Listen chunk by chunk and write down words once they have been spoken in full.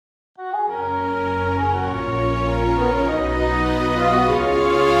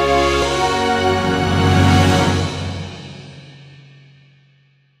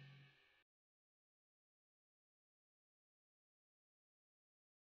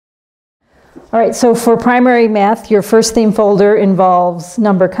All right, so for primary math, your first theme folder involves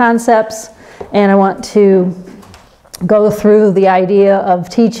number concepts, and I want to go through the idea of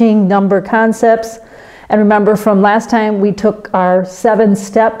teaching number concepts. And remember from last time, we took our 7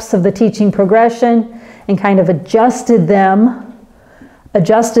 steps of the teaching progression and kind of adjusted them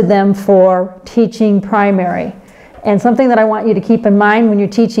for teaching primary. And something that I want you to keep in mind when you're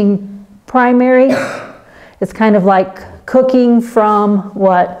teaching primary, it's kind of like cooking from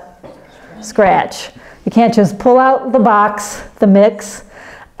what? Scratch. You can't just pull out the box, the mix,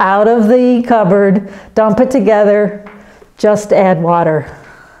 out of the cupboard, dump it together, just add water,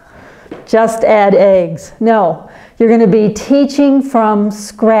 just add eggs. No, you're going to be teaching from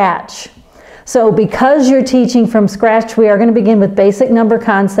scratch. So because you're teaching from scratch, we are going to begin with basic number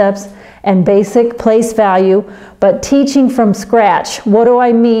concepts and basic place value, but teaching from scratch. What do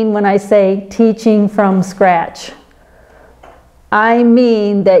I mean when I say teaching from scratch? I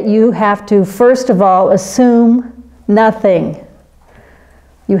mean that you have to, first of all, assume nothing.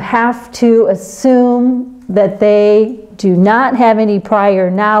 You have to assume that they do not have any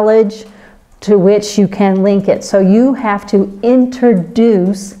prior knowledge to which you can link it. So you have to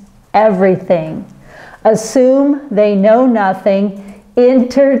introduce everything. Assume they know nothing.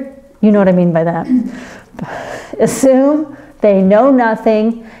 You know what I mean by that. Assume they know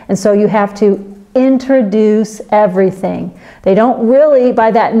nothing, and so you have to introduce everything. They don't really,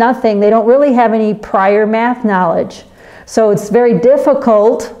 by that nothing, they don't really have any prior math knowledge. So it's very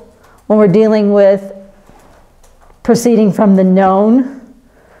difficult when we're dealing with proceeding from the known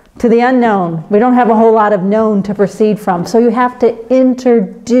to the unknown. We don't have a whole lot of known to proceed from. So you have to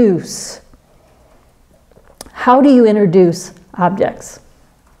introduce. How do you introduce objects?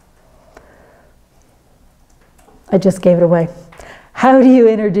 I just gave it away. How do you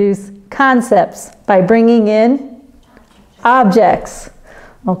introduce concepts? By bringing in objects.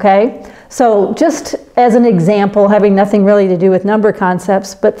 Okay? So just as an example, having nothing really to do with number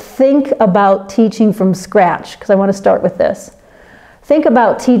concepts, but think about teaching from scratch, because I want to start with this. Think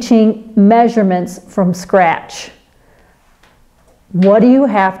about teaching measurements from scratch. What do you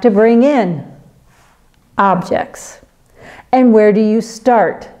have to bring in? Objects. And where do you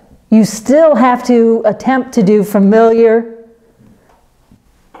start? You still have to attempt to do familiar.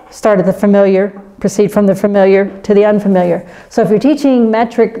 Start at the familiar, proceed from the familiar to the unfamiliar. So if you're teaching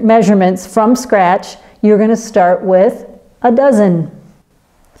metric measurements from scratch, you're going to start with a dozen.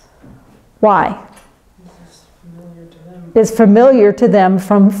 Why? It's familiar to them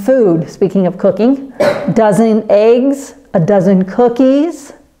from food. Speaking of cooking, a dozen eggs, a dozen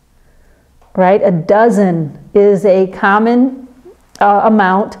cookies, right? A dozen is a common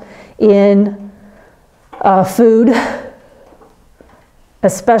amount in food,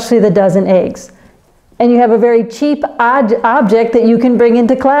 especially the dozen eggs. And you have a very cheap object that you can bring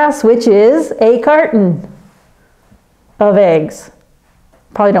into class, which is a carton of eggs.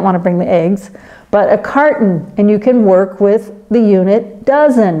 Probably don't want to bring the eggs, but a carton, and you can work with the unit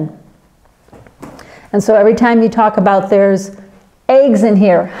dozen. And so every time you talk about there's eggs in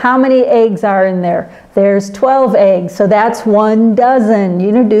here, how many eggs are in there? There's 12 eggs, so that's 1 dozen. You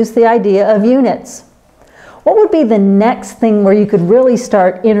introduce the idea of units. What would be the next thing where you could really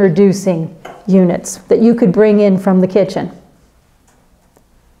start introducing units that you could bring in from the kitchen?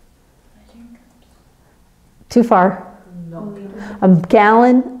 Too far? No. A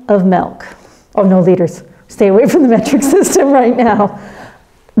gallon of milk. Oh, no liters. Stay away from the metric system right now.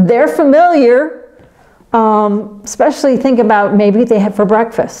 They're familiar, especially think about maybe they have for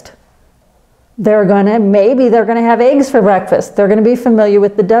breakfast. Maybe they're gonna have eggs for breakfast. They're gonna be familiar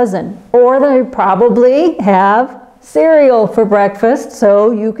with the dozen. Or they probably have cereal for breakfast,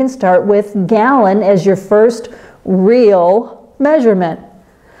 so you can start with gallon as your first real measurement.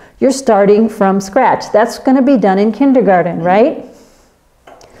 You're starting from scratch. That's gonna be done in kindergarten, right?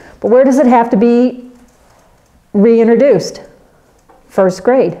 But where does it have to be reintroduced? First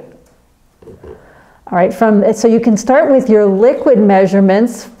grade. All right, so you can start with your liquid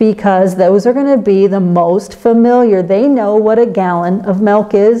measurements because those are going to be the most familiar. They know what a gallon of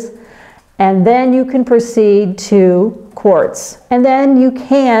milk is, and then you can proceed to quarts. And then you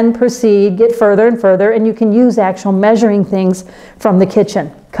can proceed, get further and further, and you can use actual measuring things from the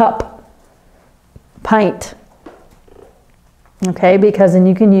kitchen. Cup, pint, okay, because then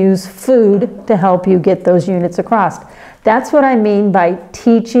you can use food to help you get those units across. That's what I mean by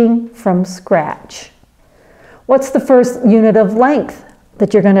teaching from scratch. What's the first unit of length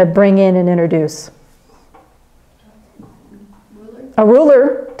that you're going to bring in and introduce? A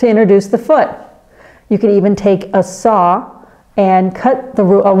ruler to introduce the foot. You could even take a saw and cut a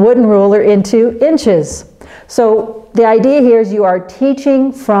wooden ruler into inches. So the idea here is you are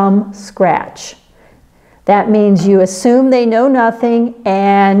teaching from scratch. That means you assume they know nothing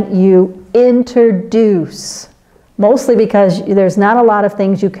and you introduce, mostly because there's not a lot of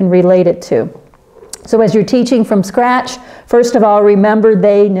things you can relate it to. So as you're teaching from scratch, first of all, remember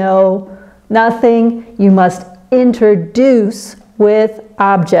they know nothing. You must introduce with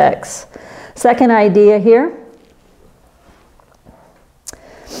objects. Second idea here,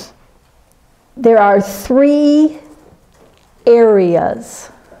 there are 3 areas.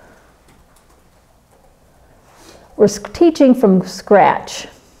 We're teaching from scratch.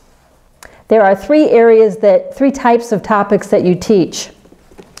 There are 3 areas that, 3 types of topics that you teach.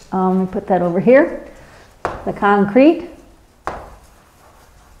 Let me put that over here. The concrete,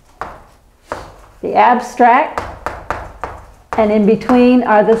 the abstract, and in between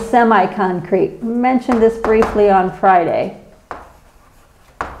are the semi-concrete. I mentioned this briefly on Friday.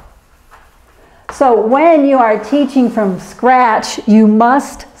 So when you are teaching from scratch, you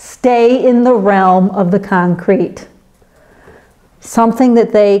must stay in the realm of the concrete. Something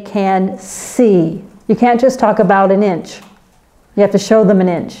that they can see. You can't just talk about an inch. You have to show them an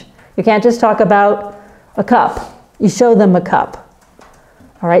inch. You can't just talk about a cup. You show them a cup.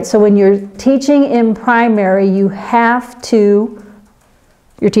 All right, so when you're teaching in primary, you're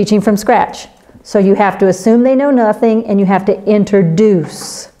teaching from scratch. So you have to assume they know nothing and you have to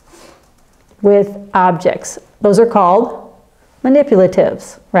introduce with objects. Those are called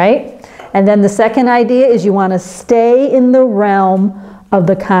manipulatives, right? And then the second idea is you want to stay in the realm of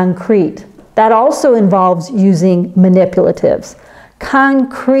the concrete. That also involves using manipulatives.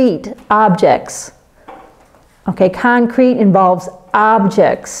 Concrete objects. Okay, concrete involves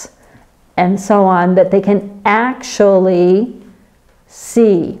objects and so on that they can actually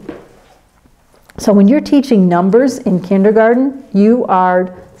see. So when you're teaching numbers in kindergarten, you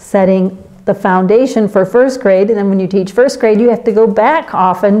are setting the foundation for first grade, and then when you teach first grade, you have to go back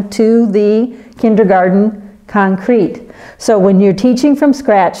often to the kindergarten concrete. So when you're teaching from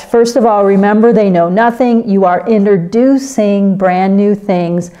scratch, first of all, remember they know nothing. You are introducing brand new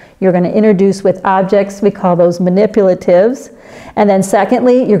things. You're going to introduce with objects. We call those manipulatives. And then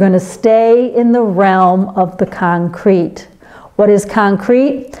secondly, you're going to stay in the realm of the concrete. What is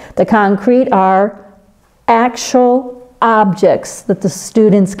concrete? The concrete are actual objects that the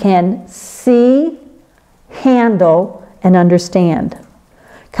students can see, handle, and understand.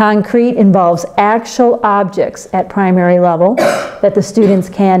 Concrete involves actual objects at primary level that the students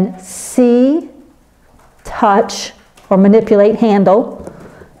can see, touch, or manipulate, handle,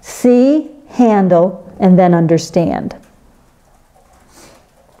 see, handle, and then understand.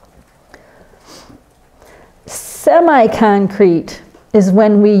 Semi-concrete is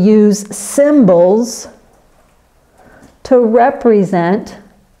when we use symbols to represent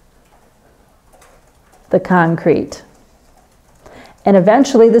the concrete. And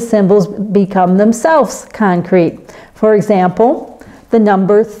eventually the symbols become themselves concrete. For example, the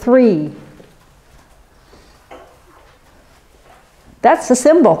number 3. That's a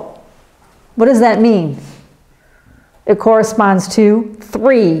symbol. What does that mean? It corresponds to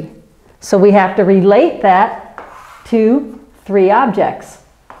 3. So we have to relate that to 3 objects.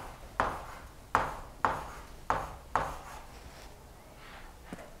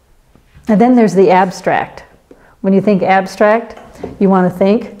 And then there's the abstract. When you think abstract, you want to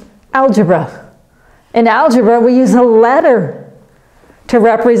think algebra. In algebra, we use a letter to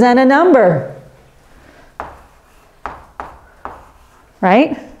represent a number.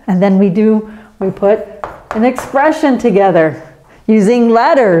 Right? And then we put an expression together using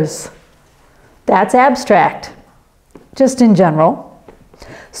letters. That's abstract, just in general.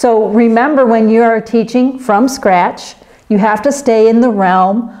 So remember, when you are teaching from scratch, you have to stay in the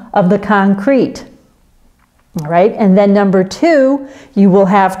realm of the concrete. All right, and then number 2, you will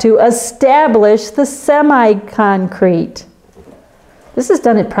have to establish the semi-concrete. This is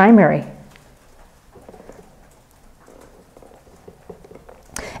done at primary.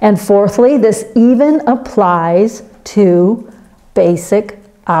 And fourthly, this even applies to basic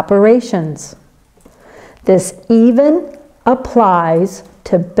operations. This even applies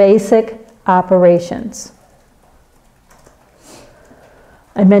to basic operations.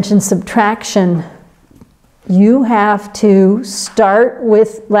 I mentioned subtraction. You have to start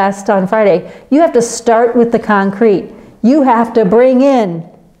with, on Friday, you have to start with the concrete. You have to bring in,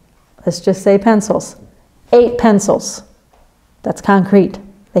 let's just say pencils, 8 pencils. That's concrete.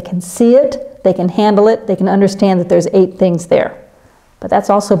 They can see it, they can handle it, they can understand that there's 8 things there. But that's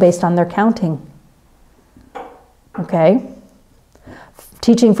also based on their counting. Okay?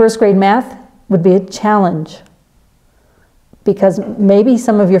 Teaching first grade math would be a challenge because maybe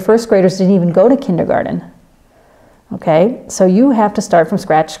some of your first graders didn't even go to kindergarten. Okay, so you have to start from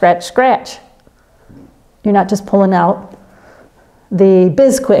scratch, scratch, scratch. You're not just pulling out the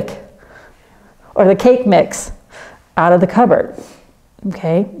Bisquick or the cake mix out of the cupboard.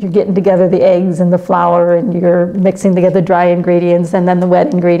 Okay, you're getting together the eggs and the flour, and you're mixing together dry ingredients and then the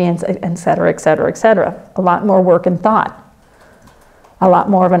wet ingredients, et cetera, et cetera, et cetera. A lot more work and thought. A lot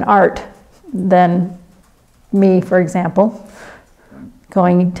more of an art than me, for example,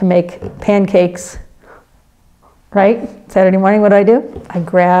 going to make pancakes, right? Saturday morning, what do? I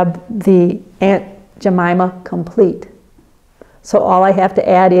grab the Aunt Jemima Complete. So all I have to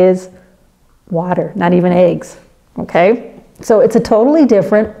add is water, not even eggs, okay? So it's a totally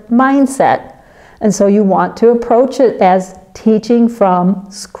different mindset. And so you want to approach it as teaching from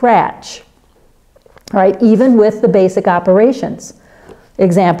scratch, right? Even with the basic operations.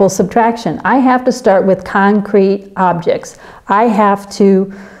 Example, subtraction. I have to start with concrete objects. I have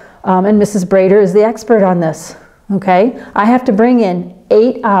to, and Mrs. Brader is the expert on this, okay? I have to bring in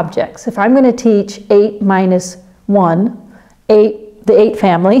 8 objects. If I'm going to teach 8 minus 1, 8, the 8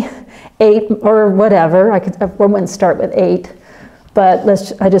 family, 8 or whatever, I wouldn't start with 8, but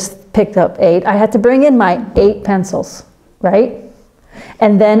I just picked up 8. I have to bring in my 8 pencils, right?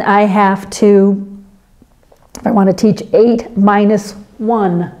 And then I have to, if I want to teach 8 minus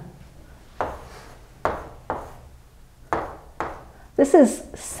 1. This is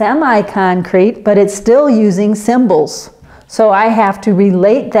semi-concrete, but it's still using symbols. So I have to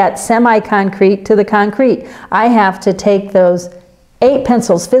relate that semi-concrete to the concrete. I have to take those 8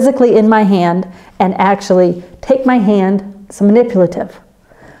 pencils physically in my hand and actually take my hand, it's manipulative,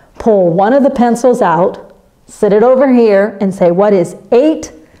 pull one of the pencils out, sit it over here and say, what is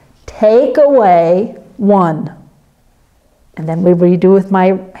 8? Take away 1. And then what do you do with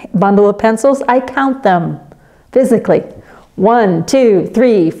my bundle of pencils? I count them physically. 1, 2,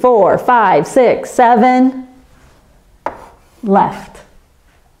 3, 4, 5, 6, 7, left.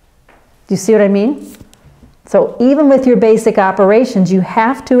 Do you see what I mean? So even with your basic operations, you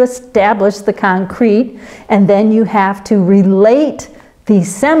have to establish the concrete, and then you have to relate the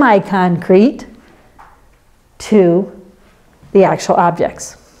semi-concrete to the actual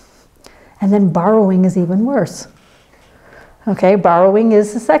objects. And then borrowing is even worse. Okay, borrowing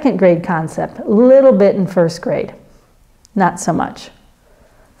is a 2nd grade concept, a little bit in 1st grade, not so much.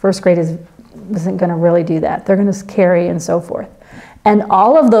 1st grade isn't going to really do that. They're going to carry and so forth. And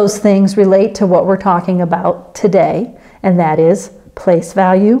all of those things relate to what we're talking about today, and that is place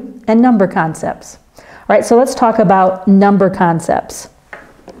value and number concepts. All right, so let's talk about number concepts.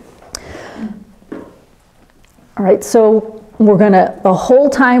 All right, so the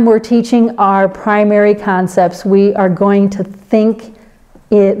whole time we're teaching our primary concepts, we are going to think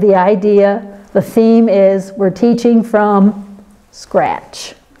the idea, the theme is we're teaching from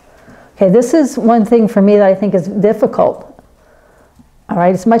scratch. Okay, this is one thing for me that I think is difficult. All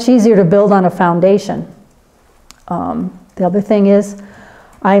right, it's much easier to build on a foundation. The other thing is,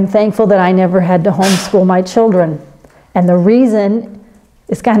 I'm thankful that I never had to homeschool my children. And the reason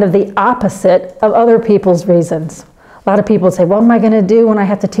is kind of the opposite of other people's reasons. A lot of people say, what am I going to do when I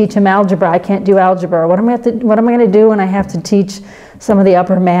have to teach them algebra? I can't do algebra. What am I going to do when I have to teach some of the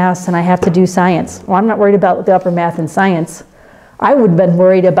upper maths and I have to do science? Well, I'm not worried about the upper math and science. I would have been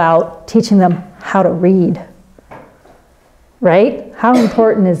worried about teaching them how to read. Right? How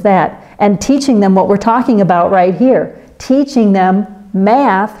important is that? And teaching them what we're talking about right here. Teaching them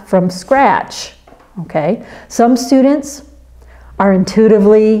math from scratch. Okay? Some students are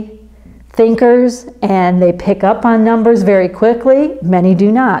intuitively thinkers and they pick up on numbers very quickly. Many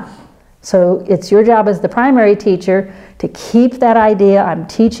do not. So it's your job as the primary teacher to keep that idea, I'm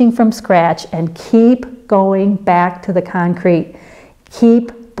teaching from scratch, and keep going back to the concrete.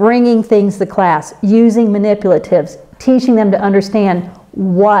 Keep bringing things to class, using manipulatives, teaching them to understand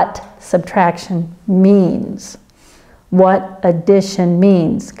what subtraction means, what addition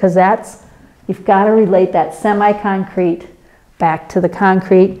means, because you've got to relate that semi-concrete back to the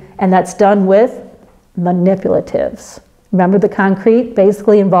concrete, and that's done with manipulatives. Remember, the concrete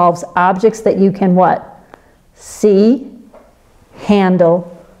basically involves objects that you can what? See,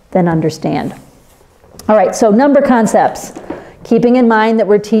 handle, then understand. All right, so number concepts. Keeping in mind that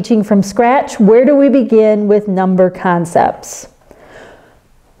we're teaching from scratch, where do we begin with number concepts?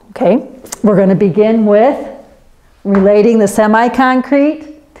 Okay, we're going to begin with relating the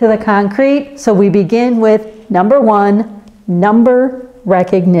semi-concrete to the concrete. So we begin with number 1, number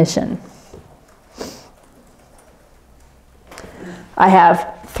recognition. I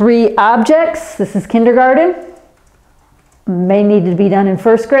have 3 objects. This is kindergarten. May need to be done in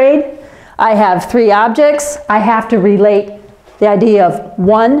 1st grade. I have 3 objects. I have to relate the idea of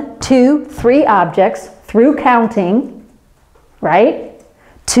 1, 2, 3 objects, through counting, right,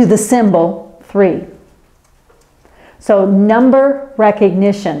 to the symbol 3. So number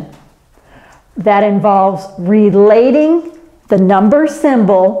recognition, that involves relating the number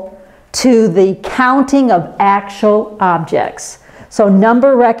symbol to the counting of actual objects. So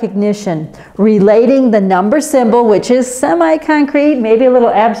number recognition, relating the number symbol, which is semi-concrete, maybe a little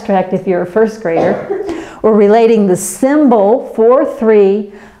abstract if you're a first grader, or relating the symbol for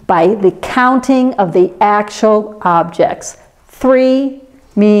 3 by the counting of the actual objects. 3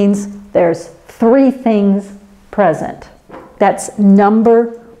 means there's 3 things present. That's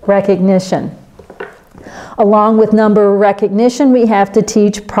number recognition. Along with number recognition, we have to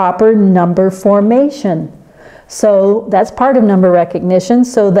teach proper number formation. So that's part of number recognition,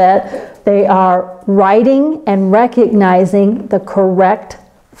 so that they are writing and recognizing the correct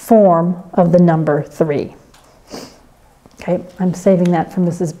form of the number 3. Okay, I'm saving that for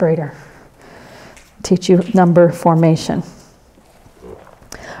Mrs. Brader. Teach you number formation.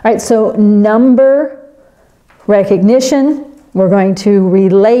 All right, so number recognition, we're going to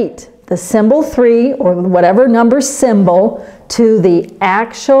relate the symbol 3, or whatever number symbol, to the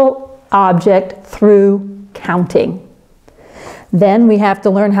actual object through counting. Then we have to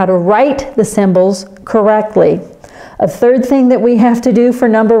learn how to write the symbols correctly. A third thing that we have to do for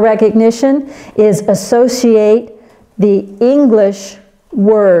number recognition is associate the English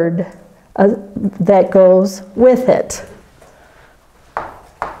word that goes with it.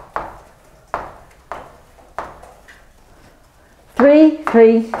 Three,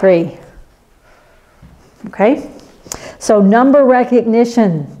 3, 3. Okay? So number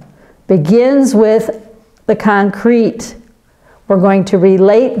recognition begins with the concrete. We're going to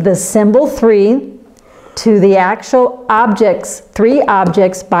relate the symbol 3 to the actual objects, 3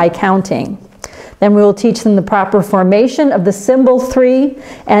 objects, by counting. Then we will teach them the proper formation of the symbol 3,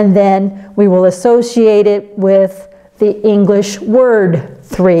 and then we will associate it with the English word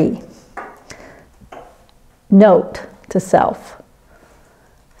 3. Note to self: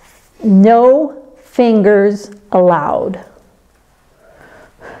 no fingers allowed.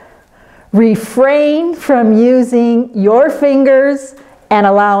 Refrain from using your fingers and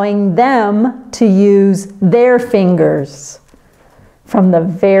allowing them to use their fingers from the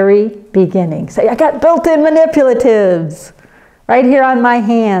very beginning. Say, I got built-in manipulatives right here on my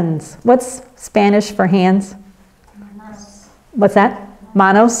hands. What's Spanish for hands? Manos. What's that?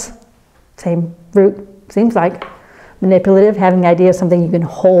 Manos? Same root, seems like. Manipulative, having the idea of something you can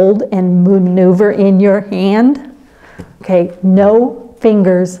hold and maneuver in your hand. Okay, no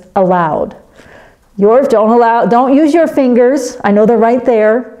fingers allowed. Don't use your fingers. I know they're right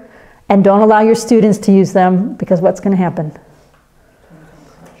there. And don't allow your students to use them, because what's going to happen?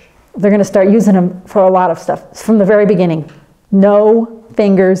 They're going to start using them for a lot of stuff from the very beginning. No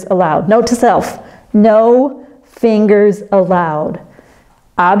fingers allowed. Note to self: no fingers allowed.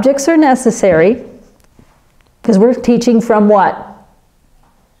 Objects are necessary, because we're teaching from what?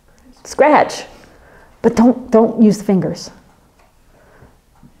 Scratch. But don't use the fingers.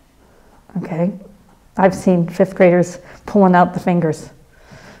 Okay? I've seen 5th graders pulling out the fingers.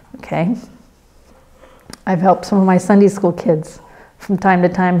 Okay? I've helped some of my Sunday school kids from time to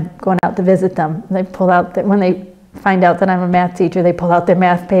time going out to visit them. They pull out, when they find out that I'm a math teacher, they pull out their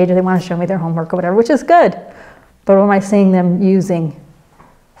math page or they want to show me their homework or whatever, which is good. But when am I seeing them using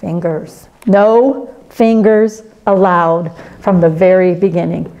fingers? No fingers allowed from the very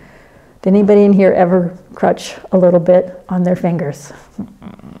beginning. Did anybody in here ever crutch a little bit on their fingers?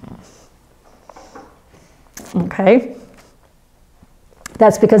 Okay.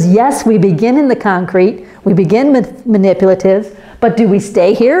 That's because, yes, we begin in the concrete, we begin with manipulative, but do we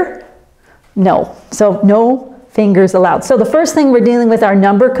stay here? No. So no fingers allowed. So the first thing we're dealing with are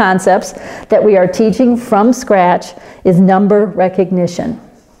number concepts that we are teaching from scratch is number recognition.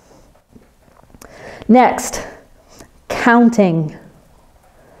 Next, counting.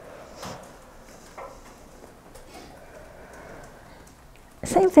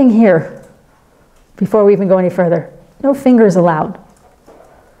 Same thing here. Before we even go any further, no fingers allowed.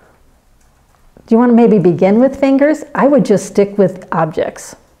 Do you want to maybe begin with fingers? I would just stick with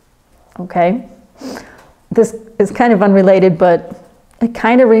objects. Okay? This is kind of unrelated, but it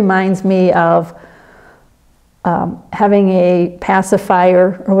kind of reminds me of having a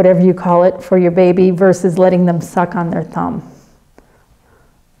pacifier or whatever you call it for your baby versus letting them suck on their thumb.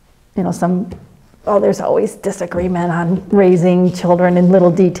 You know, there's always disagreement on raising children in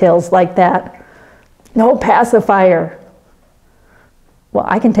little details like that. No pacifier. Well,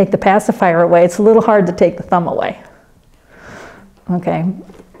 I can take the pacifier away. It's a little hard to take the thumb away. Okay,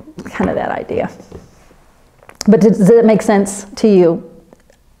 kind of that idea. But does it make sense to you?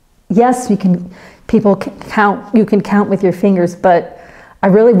 Yes, people can count, you can count with your fingers, but I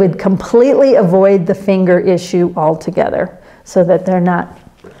really would completely avoid the finger issue altogether so that they're not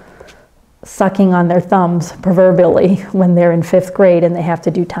sucking on their thumbs proverbially when they're in 5th grade and they have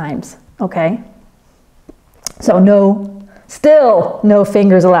to do times, okay? So still no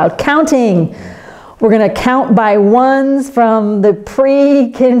fingers allowed. Counting. We're going to count by ones from the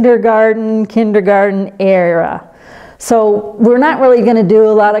pre-kindergarten, kindergarten era. So we're not really going to do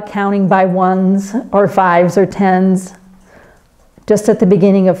a lot of counting by ones or 5s or 10s just at the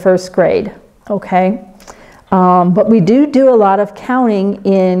beginning of 1st grade, okay? But we do a lot of counting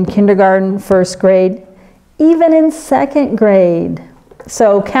in kindergarten, 1st grade, even in 2nd grade.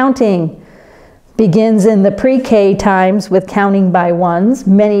 So counting begins in the pre-K times with counting by ones.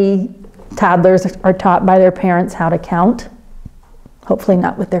 Many toddlers are taught by their parents how to count, hopefully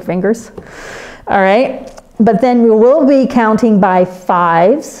not with their fingers. All right, but then we will be counting by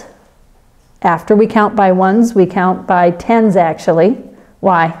 5s. After we count by ones, we count by 10s actually.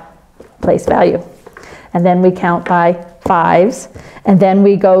 Why? Place value. And then we count by 5s, and then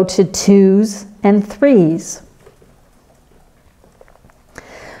we go to 2s and 3s.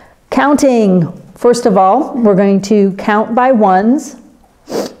 Counting, first of all, we're going to count by ones,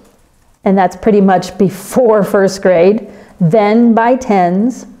 and that's pretty much before 1st grade, then by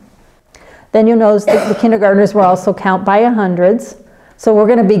 10s. Then you'll notice that the kindergartners will also count by 100s. So we're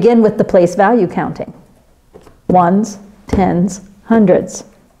going to begin with the place value counting. 1s, 10s, 100s.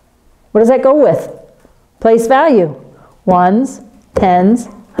 What does that go with? Place value. 1s, 10s,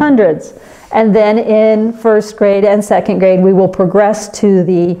 100s. And then in 1st grade and 2nd grade, we will progress to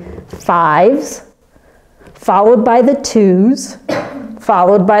the 5s, followed by the 2s,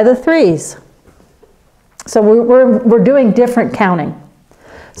 followed by the 3s. So we're doing different counting.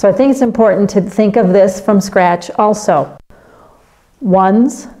 So I think it's important to think of this from scratch also.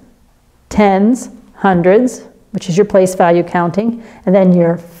 1s, 10s, 100s, which is your place value counting, and then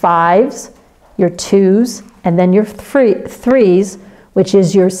your 5s, your 2s, and then your 3s, which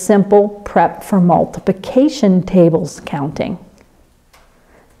is your simple prep for multiplication tables counting.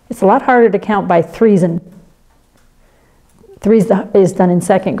 It's a lot harder to count by 3s, and 3s is done in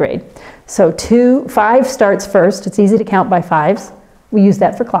 2nd grade. So 5 starts first. It's easy to count by 5s. We use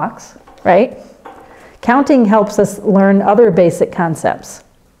that for clocks, right? Counting helps us learn other basic concepts.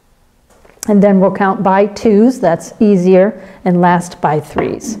 And then we'll count by 2s, that's easier, and last by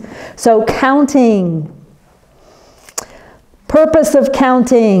 3s. So counting. Purpose of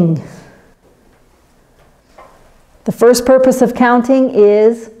counting. The first purpose of counting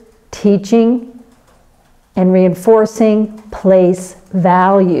is teaching and reinforcing place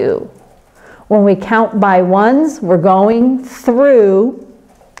value. When we count by ones, we're going through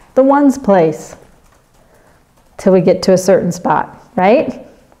the ones place till we get to a certain spot, right?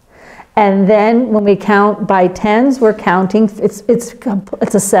 And then when we count by 10s, we're counting,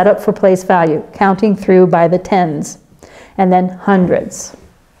 it's a setup for place value, counting through by the 10s, and then 100s.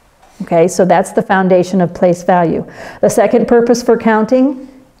 Okay, so that's the foundation of place value. The second purpose for counting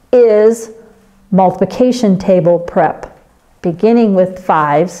is multiplication table prep, beginning with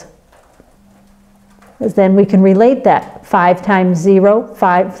 5s. Because then we can relate that. 5 times 0,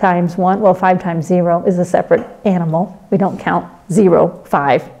 5 times 1. Well, 5 times 0 is a separate animal. We don't count 0,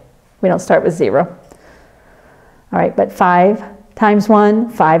 5. We don't start with 0. All right, but 5 times 1,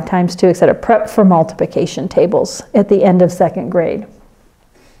 5 times 2, etc. Prep for multiplication tables at the end of 2nd grade.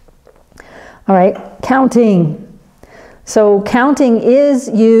 All right, counting. So counting is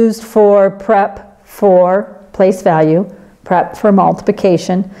used for prep for place value, prep for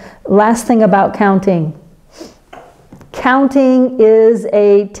multiplication. Last thing about counting. Counting is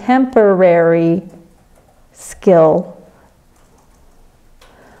a temporary skill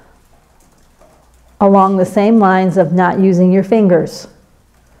along the same lines of not using your fingers.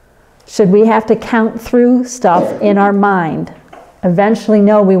 Should we have to count through stuff in our mind? Eventually,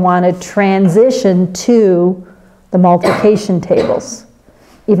 no, we want to transition to the multiplication tables,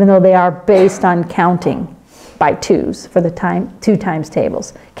 even though they are based on counting by 2s for the 2 times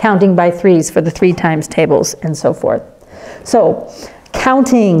tables, counting by 3s for the 3 times tables, and so forth. So,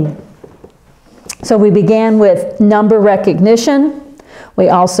 counting. So we began with number recognition. We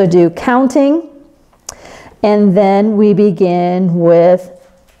also do counting. And then we begin with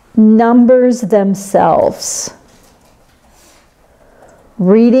numbers themselves.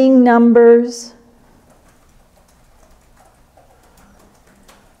 Reading numbers.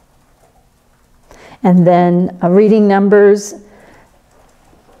 And then reading numbers,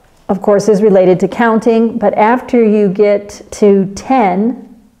 of course, is related to counting, but after you get to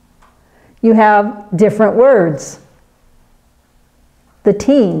 10, you have different words. The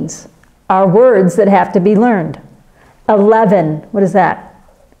teens are words that have to be learned. 11, what is that?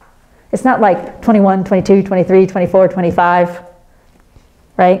 It's not like 21, 22, 23, 24, 25,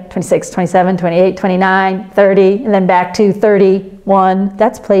 right? 26, 27, 28, 29, 30, and then back to 31.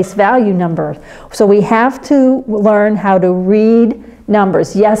 That's place value numbers. So we have to learn how to read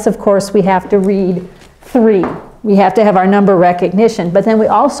numbers. Yes, of course, we have to read 3. We have to have our number recognition, but then we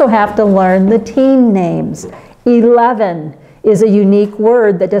also have to learn the teen names. 11 is a unique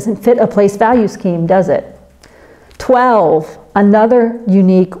word that doesn't fit a place value scheme, does it? 12, another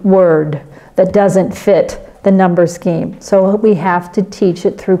unique word that doesn't fit the number scheme. So we have to teach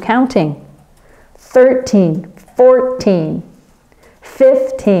it through counting. 13, 14,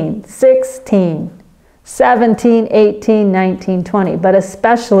 15, 16, 17, 18, 19, 20, but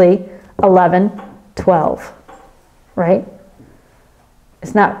especially 11, 12, right?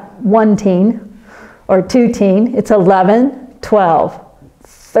 It's not 1 teen or 2 teen, it's 11, 12.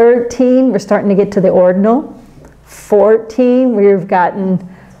 13, we're starting to get to the ordinal. 14, we've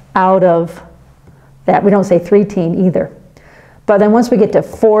gotten out of that. We don't say 3 teen either. But then once we get to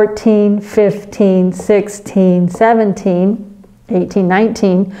 14, 15, 16, 17, 18,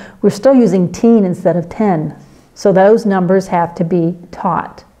 19, we're still using teen instead of 10. So those numbers have to be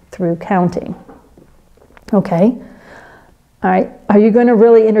taught through counting. Okay? All right. Are you going to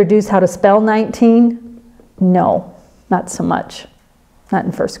really introduce how to spell 19? No, not so much. Not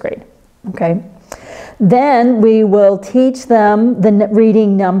in first grade. Okay? Then we will teach them the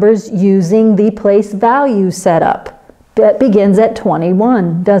reading numbers using the place value setup. That begins at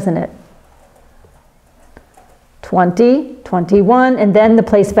 21, doesn't it? 20, 21, and then the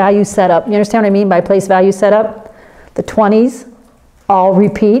place value setup. You understand what I mean by place value setup? The 20s all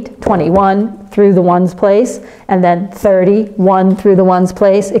repeat, 21 through the ones place, and then 30, 1 through the ones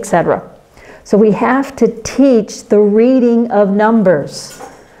place, etc. So we have to teach the reading of numbers.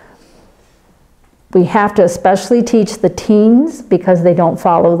 We have to especially teach the teens because they don't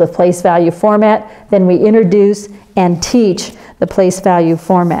follow the place value format. Then we introduce and teach the place value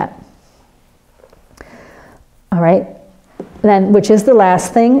format. All right, then, which is the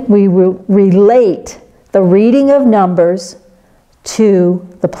last thing, we relate the reading of numbers to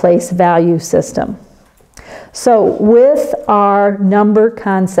the place value system. So with our number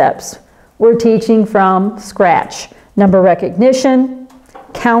concepts, we're teaching from scratch. Number recognition,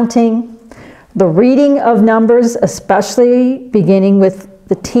 counting, the reading of numbers, especially beginning with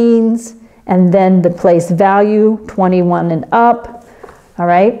the teens, and then the place value, 21 and up, all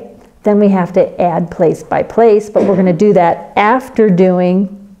right? Then we have to add place by place, but we're going to do that after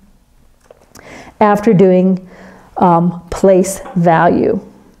doing place value.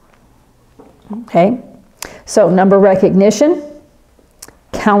 Okay, so number recognition,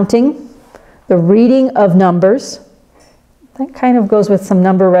 counting, the reading of numbers. That kind of goes with some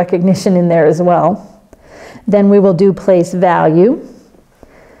number recognition in there as well. Then we will do place value.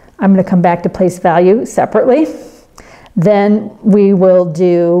 I'm going to come back to place value separately. Then we will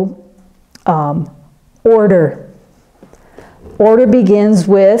do order. Order begins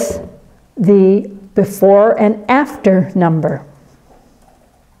with the before and after number.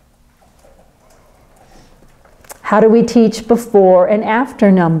 How do we teach before and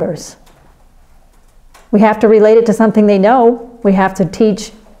after numbers? We have to relate it to something they know. We have to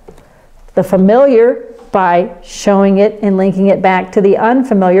teach the familiar by showing it and linking it back to the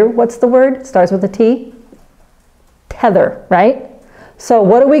unfamiliar. What's the word? It starts with a T. Tether, right? So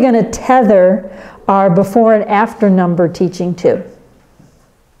what are we going to tether our before and after number teaching to?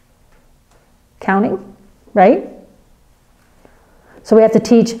 Counting, right? So we have to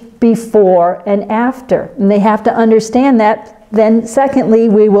teach before and after, and they have to understand that. Then secondly,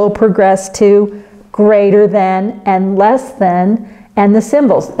 we will progress to greater than and less than and the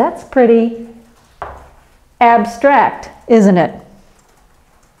symbols. That's pretty abstract, isn't it?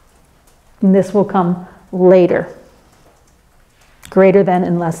 And this will come later. Greater than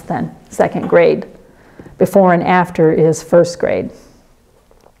and less than, second grade. Before and after is first grade.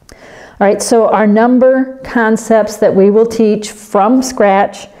 All right, so our number concepts that we will teach from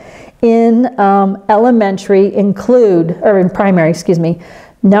scratch in elementary include, or in primary, excuse me,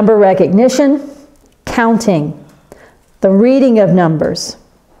 number recognition, counting, the reading of numbers,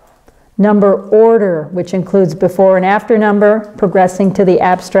 number order, which includes before and after number, progressing to the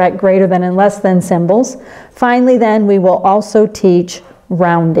abstract greater than and less than symbols. Finally, then, we will also teach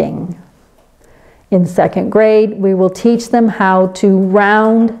rounding. In second grade, we will teach them how to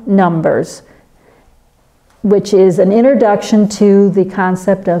round numbers, which is an introduction to the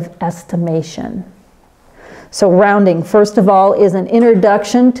concept of estimation. So rounding, first of all, is an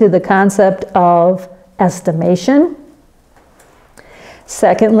introduction to the concept of estimation.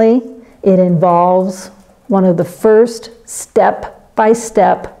 Secondly, It involves one of the first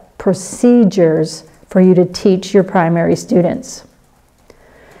step-by-step procedures for you to teach your primary students.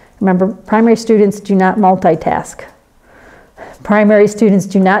 Remember, primary students do not multitask. Primary students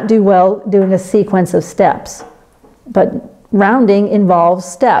do not do well doing a sequence of steps, but rounding involves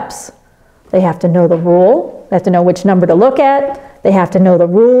steps. They have to know the rule, they have to know which number to look at, they have to know the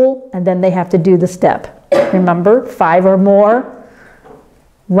rule, and then they have to do the step. Remember, 5 or more,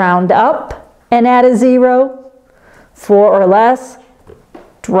 round up and add a 0, 4 or less,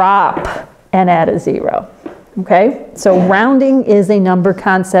 drop and add a 0. Okay, so rounding is a number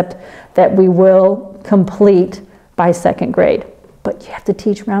concept that we will complete by 2nd grade. But you have to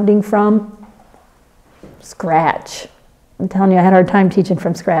teach rounding from scratch. I'm telling you, I had a hard time teaching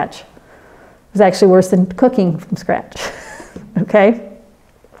from scratch. It was actually worse than cooking from scratch. Okay?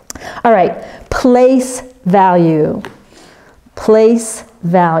 All right, place value. Place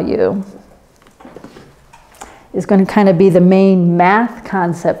value is going to kind of be the main math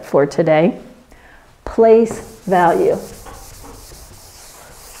concept for today. Place value.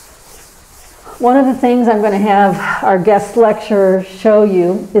 One of the things I'm going to have our guest lecturer show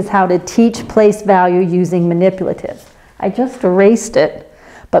you is how to teach place value using manipulative. I just erased it,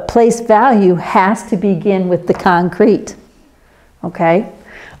 but place value has to begin with the concrete. Okay?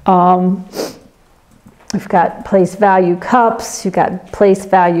 We've got place value cups, you've got place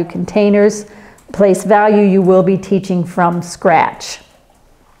value containers. Place value you will be teaching from scratch.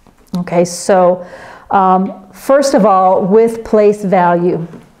 Okay, so first of all, with place value,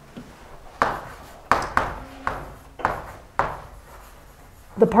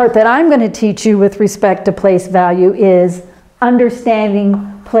 the part that I'm going to teach you with respect to place value is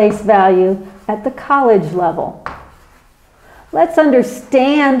understanding place value at the college level. Let's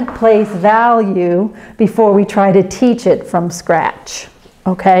understand place value before we try to teach it from scratch.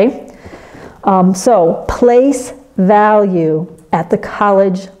 Okay? So place value at the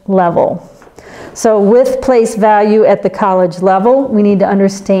college level. So with place value at the college level, we need to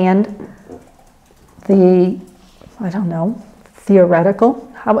understand the, I don't know, theoretical.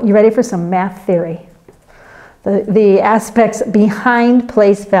 You ready for some math theory? The aspects behind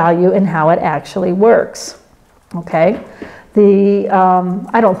place value and how it actually works. Okay?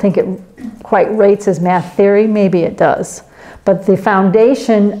 I don't think it quite rates as math theory. Maybe it does. But the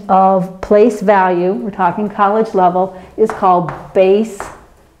foundation of place value, we're talking college level, is called base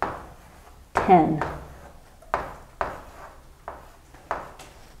 10.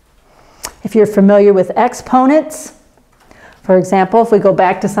 If you're familiar with exponents, for example, if we go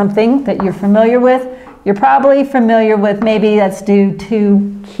back to something that you're familiar with, you're probably familiar with, maybe let's do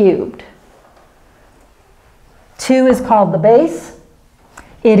 2 cubed. 2 is called the base.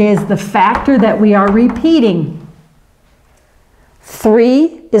 It is the factor that we are repeating.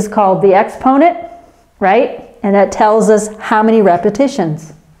 3 is called the exponent, right? And that tells us how many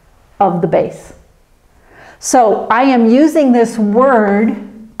repetitions of the base. So I am using this word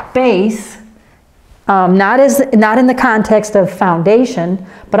base not in the context of foundation,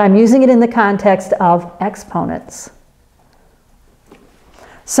 but I'm using it in the context of exponents.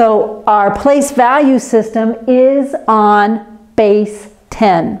 So our place value system is on base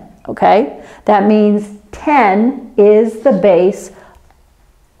 10, okay? That means 10 is the base,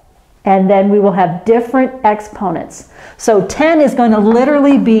 and then we will have different exponents. So 10 is going to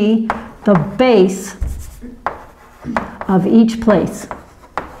literally be the base of each place.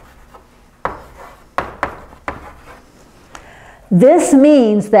 This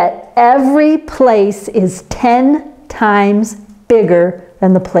means that every place is 10 times bigger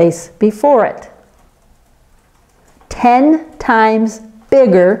than the place before it. 10 times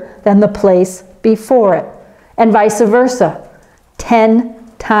bigger than the place before it. And vice versa.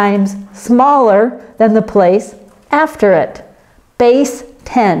 10 times smaller than the place after it. Base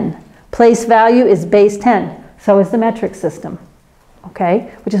 10. Place value is base 10. So is the metric system.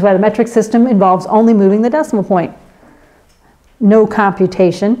 Okay? Which is why the metric system involves only moving the decimal point. No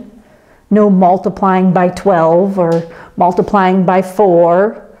computation, no multiplying by 12 or multiplying by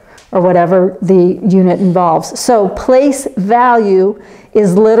 4 or whatever the unit involves. So place value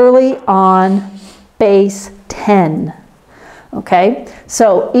is literally on base 10. Okay,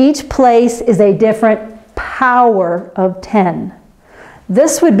 so each place is a different power of 10.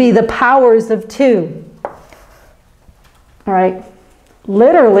 This would be the powers of 2. All right,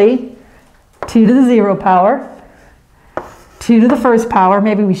 literally 2 to the 0 power. 2 to the first power,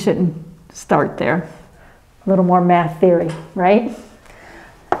 maybe we shouldn't start there. A little more math theory, right?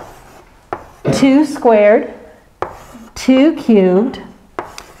 2 squared, 2 cubed,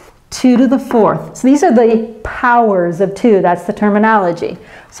 2 to the 4th. So these are the powers of 2. That's the terminology.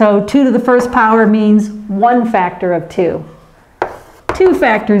 So 2 to the 1st power means 1 factor of 2. 2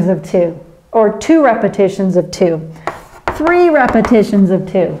 factors of 2. Or 2 repetitions of 2. 3 repetitions of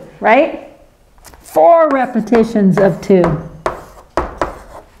 2, right? 4 repetitions of 2.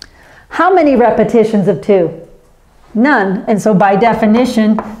 How many repetitions of 2? None. And so by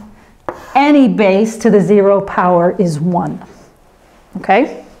definition, any base to the 0 power is 1.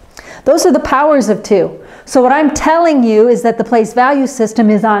 Okay? Those are the powers of 2. So what I'm telling you is that the place value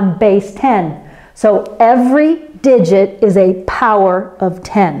system is on base 10. So every digit is a power of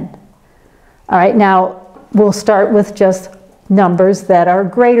 10. All right, now we'll start with just numbers that are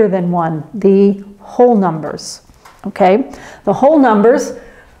greater than 1, the whole numbers. Okay? The whole numbers,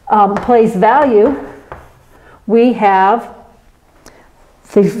 place value, we have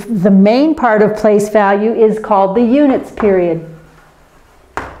the main part of place value is called the units period.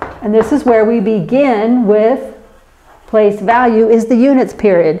 And this is where we begin with place value is the units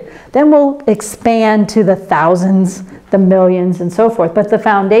period. Then we'll expand to the thousands, the millions, and so forth. But the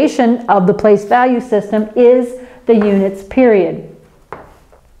foundation of the place value system is the units period.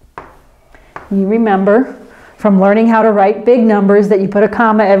 You remember from learning how to write big numbers that you put a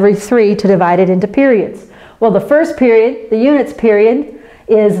comma every 3 to divide it into periods. Well, the first period, the units period,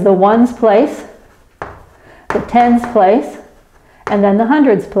 is the ones place, the tens place, and then the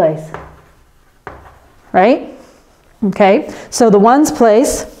hundreds place. Right? Okay, so the ones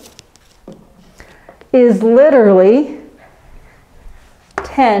place is literally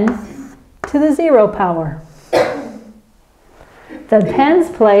 10 to the 0 power. The tens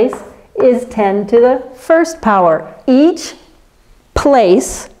place is 10 to the 1st power. Each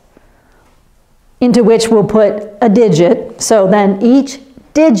place into which we'll put a digit, so then each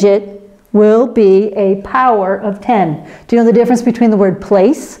digit will be a power of 10. Do you know the difference between the word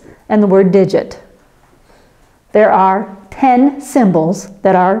place and the word digit? There are 10 symbols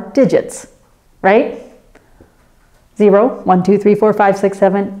that are digits, right? 0, 1, 2, 3, 4, 5, 6,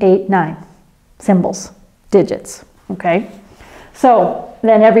 7, 8, 9. Symbols, digits, okay? So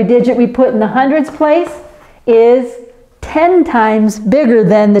then every digit we put in the hundreds place is 10 times bigger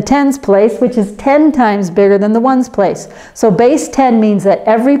than the tens place, which is 10 times bigger than the ones place. So base 10 means that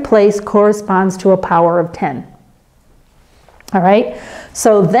every place corresponds to a power of 10. All right?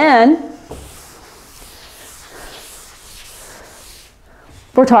 So then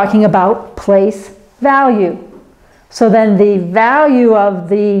we're talking about place value. So then the value of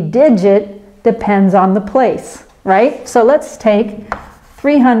the digit depends on the place, right? So let's take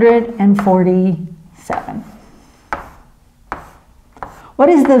 347. What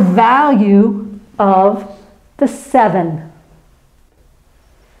is the value of the 7?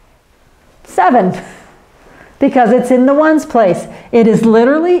 7, because it's in the ones place. It is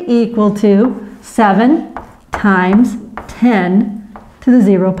literally equal to 7 times 10 to the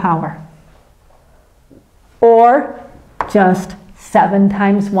 0 power. Or just 7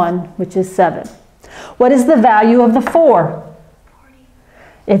 times 1, which is 7. What is the value of the 4? 40.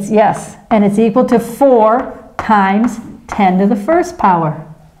 It's, yes, and it's equal to 4 times 10 to the 1st power.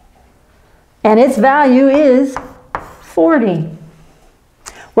 And its value is 40.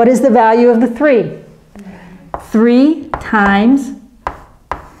 What is the value of the 3? 3 times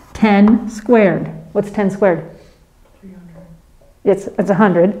 10 squared. What's 10 squared? 300. It's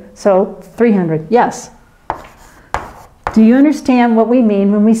 100, so 300, yes. Do you understand what we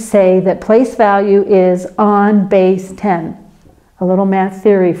mean when we say that place value is on base 10? A little math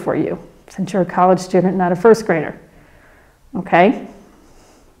theory for you, since you're a college student, not a first grader. Okay?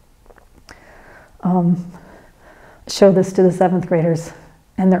 Show this to the 7th graders,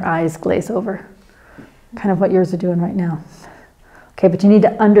 and their eyes glaze over. Kind of what yours are doing right now. Okay, but you need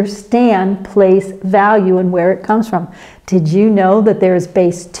to understand place value and where it comes from. Did you know that there is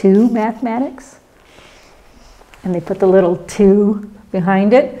base 2 mathematics? And they put the little 2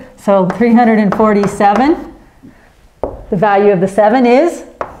 behind it. So 347, the value of the 7 is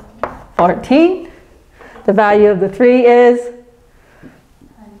 14. The value of the 3 is,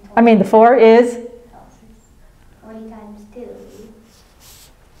 the 4 is 40 times 2.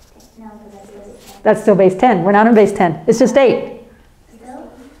 No, that's still base 10. We're not on base 10. It's just 8.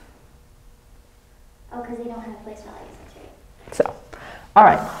 Still? Oh, because they don't have place values, that's right. So, all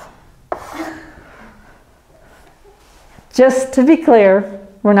right. Just to be clear,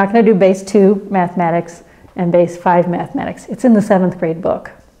 we're not going to do base 2 mathematics and base 5 mathematics. It's in the 7th grade book,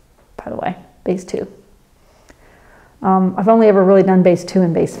 by the way, base 2. I've only ever really done base 2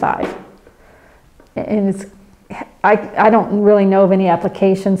 and base 5. And I don't really know of any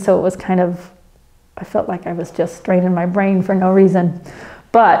application, so it was kind of, I felt like I was just straining my brain for no reason.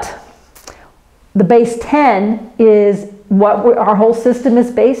 But the base 10 is what our whole system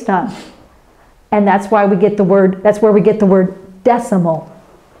is based on. And that's why we get the word, that's where we get the word decimal.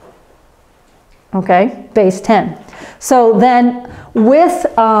 Okay, base 10. So then with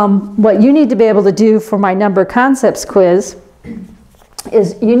what you need to be able to do for my number concepts quiz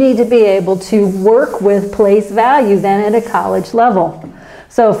is you need to be able to work with place value then at a college level.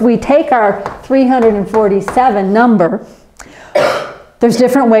 So if we take our 347 number, there's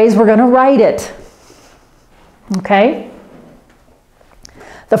different ways we're going to write it. Okay?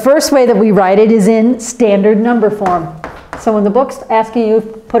 The first way that we write it is in standard number form. So when the book's asking you to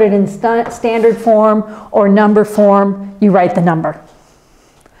put it in standard form or number form, you write the number.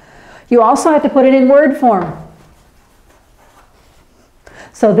 You also have to put it in word form.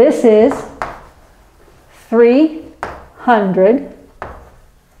 So this is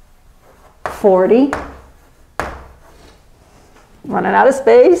 340, running out of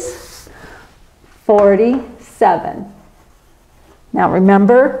space, 47. Now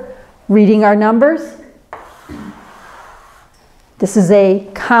remember, reading our numbers. This is a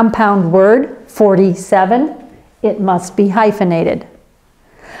compound word, 47. It must be hyphenated.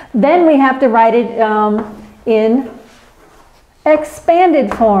 Then we have to write it in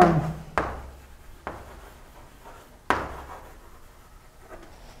expanded form.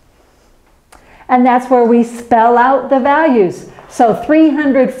 And that's where we spell out the values. So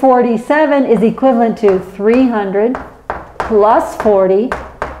 347 is equivalent to 300 plus 40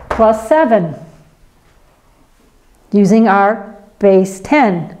 plus 7, using our base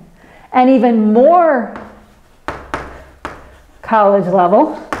 10. And even more college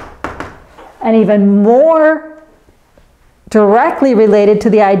level, and even more directly related to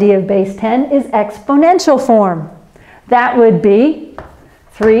the idea of base 10 is exponential form. That would be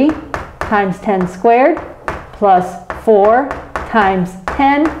 3 times 10 squared plus 4 times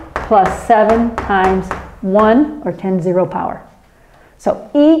 10 plus 7 times 1, or 10 to the 0 power. So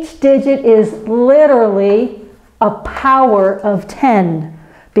each digit is literally a power of 10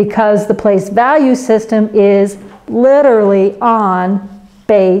 because the place value system is literally on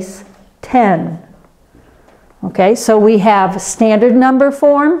base 10. Okay, so we have standard number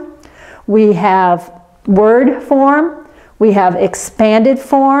form, we have word form, we have expanded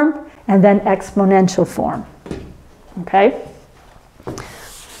form, and then exponential form. Okay?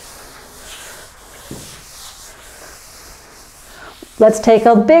 Let's take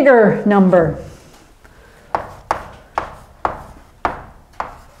a bigger number.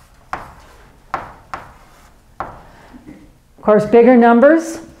 Of course, bigger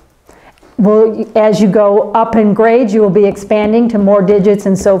numbers, as you go up in grade, you will be expanding to more digits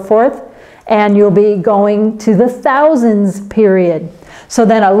and so forth, and you'll be going to the thousands period. So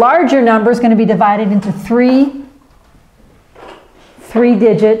then a larger number is going to be divided into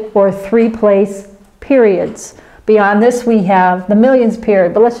three-digit or three-place periods. Beyond this, we have the millions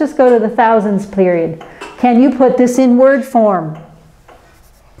period, but let's just go to the thousands period. Can you put this in word form?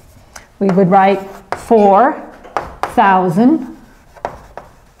 We would write 4,000.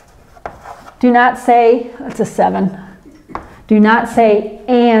 Do not say, that's a 7. Do not say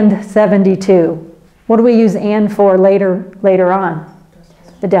and 72. What do we use and for later on?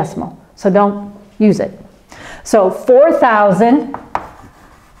 The decimal. So don't use it. So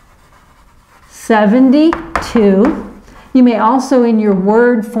 4,072. You may also in your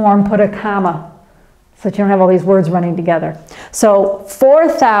word form put a comma so that you don't have all these words running together. So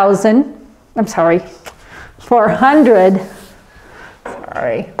 400,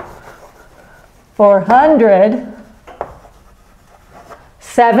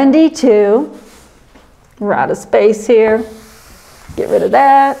 472, we're out of space here, get rid of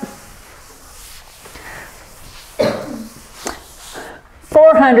that.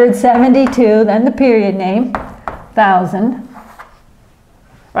 472, then the period name, 1,000,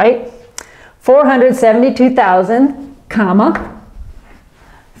 right? 472,000, comma,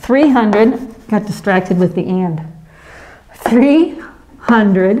 300, got distracted with the and,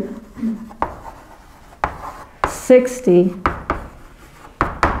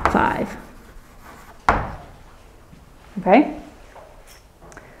 365. Okay?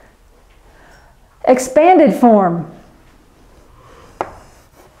 Expanded form.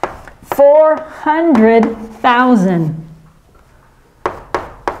 400,000.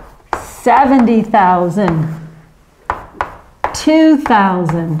 70,000.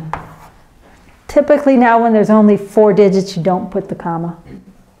 2,000. Typically now when there's only 4 digits, you don't put the comma.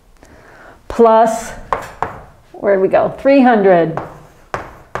 Plus, where did we go? 300.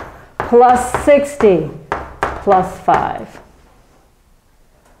 Plus 60. Plus 5.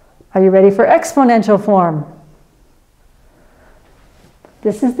 Are you ready for exponential form?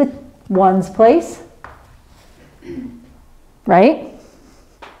 This is the ones place, right?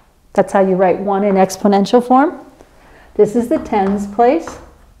 That's how you write 1 in exponential form. This is the tens place.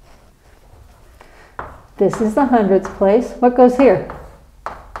 This is the hundreds place. What goes here?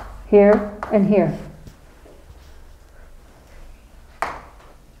 Here and here.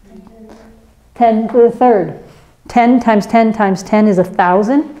 10 to the third. 10 times 10 times 10 is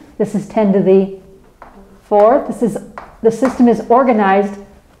 1,000. This is 10 to the fourth. The system is organized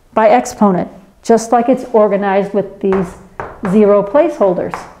by exponent, just like it's organized with these 0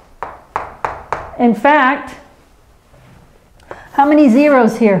 placeholders. In fact, how many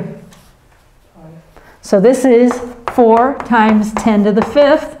zeros here? So this is 4 times 10 to the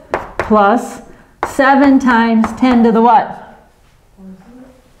 5th plus 7 times 10 to the what?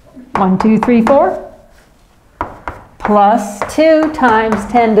 1, 2, 3, 4. Plus 2 times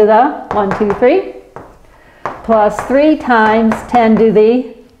 10 to the 1, 2, 3. Plus 3 times 10 to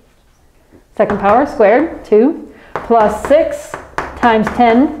the second power squared, 2. Plus 6 times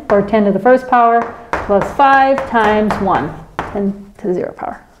 10, or 10 to the first power, plus 5 times 1, 10 to the 0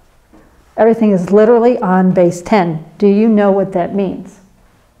 power. Everything is literally on base 10. Do you know what that means?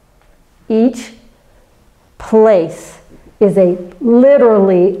 Each place is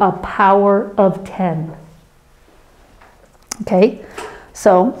literally a power of 10. Okay,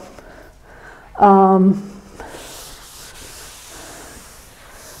 so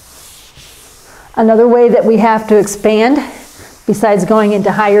another way that we have to expand, besides going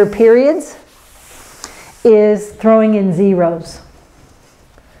into higher periods, is throwing in zeros.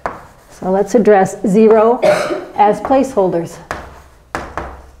 So let's address 0 as placeholders.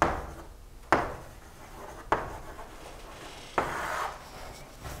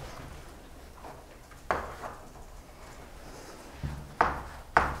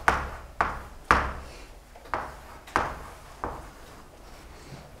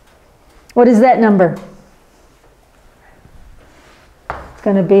 What is that number? It's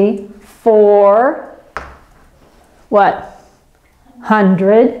going to be 4, what?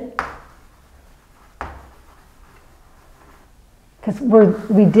 100. Because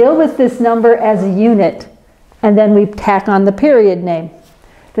we deal with this number as a unit, and then we tack on the period name.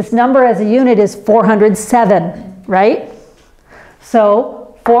 This number as a unit is 407, right?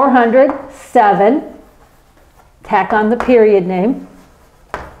 So 407, tack on the period name.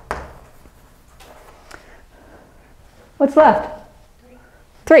 What's left?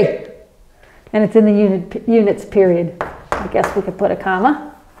 3. And it's in the units period. I guess we could put a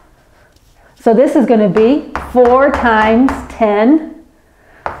comma. So this is going to be 4 times 10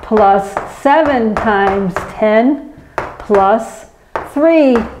 plus 7 times 10 plus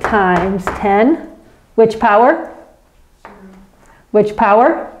 3 times 10. Which power? Which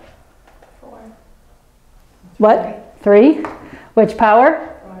power? 4. What? 3. Which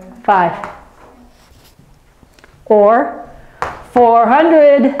power? 5. Or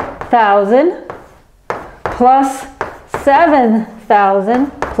 400,000 plus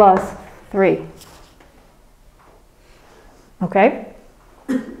 7,000 plus 3. Okay?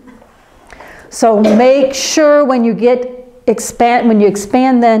 So make sure when you expand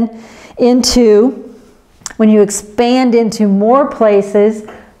into more places,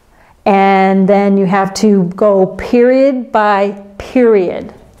 and then you have to go period by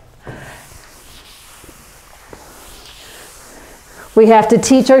period. We have to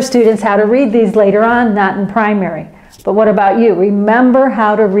teach our students how to read these later on, not in primary. But what about you? Remember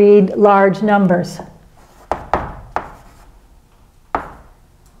how to read large numbers.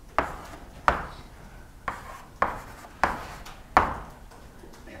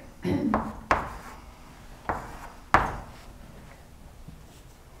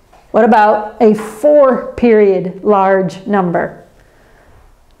 What about a 4-period large number?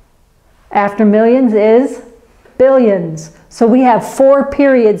 After millions is billions. So we have 4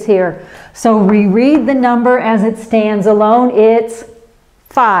 periods here. So we read the number as it stands alone. It's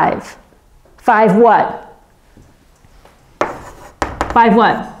 5. 5 what? 5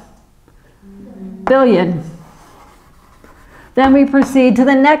 what? Billion. Then we proceed to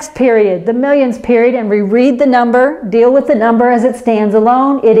the next period, the millions period, and we read the number, deal with the number as it stands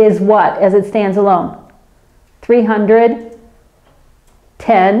alone. It is what as it stands alone?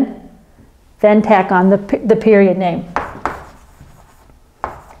 310. Then tack on the period name.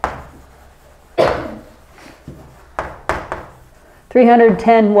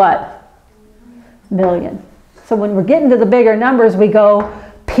 $310 what? Million. So when we're getting to the bigger numbers, we go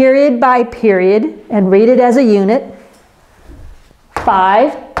period by period and read it as a unit.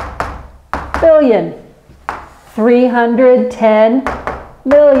 5 billion. 310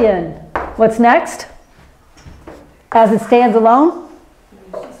 million. What's next? As it stands alone?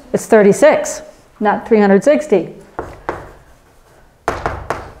 It's 36, not 360.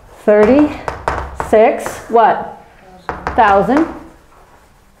 36, what? 1,000.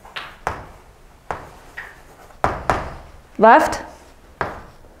 Left?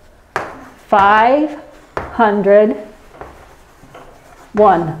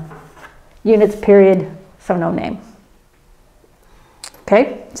 501. Units, period, so no name.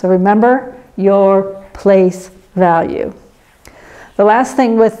 Okay, so remember your place value. The last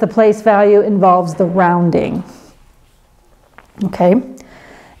thing with the place value involves the rounding. Okay,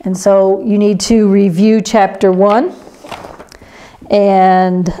 and so you need to review chapter 1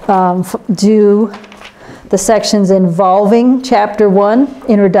 and do the sections involving chapter 1,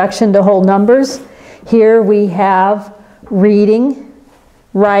 introduction to whole numbers. Here we have reading,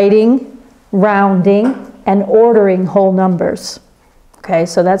 writing, rounding, and ordering whole numbers. Okay,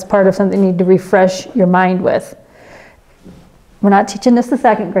 so that's part of something you need to refresh your mind with. We're not teaching this to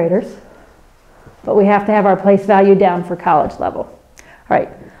second graders, but we have to have our place value down for college level. All right,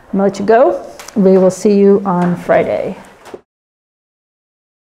 I'm gonna let you go. We will see you on Friday.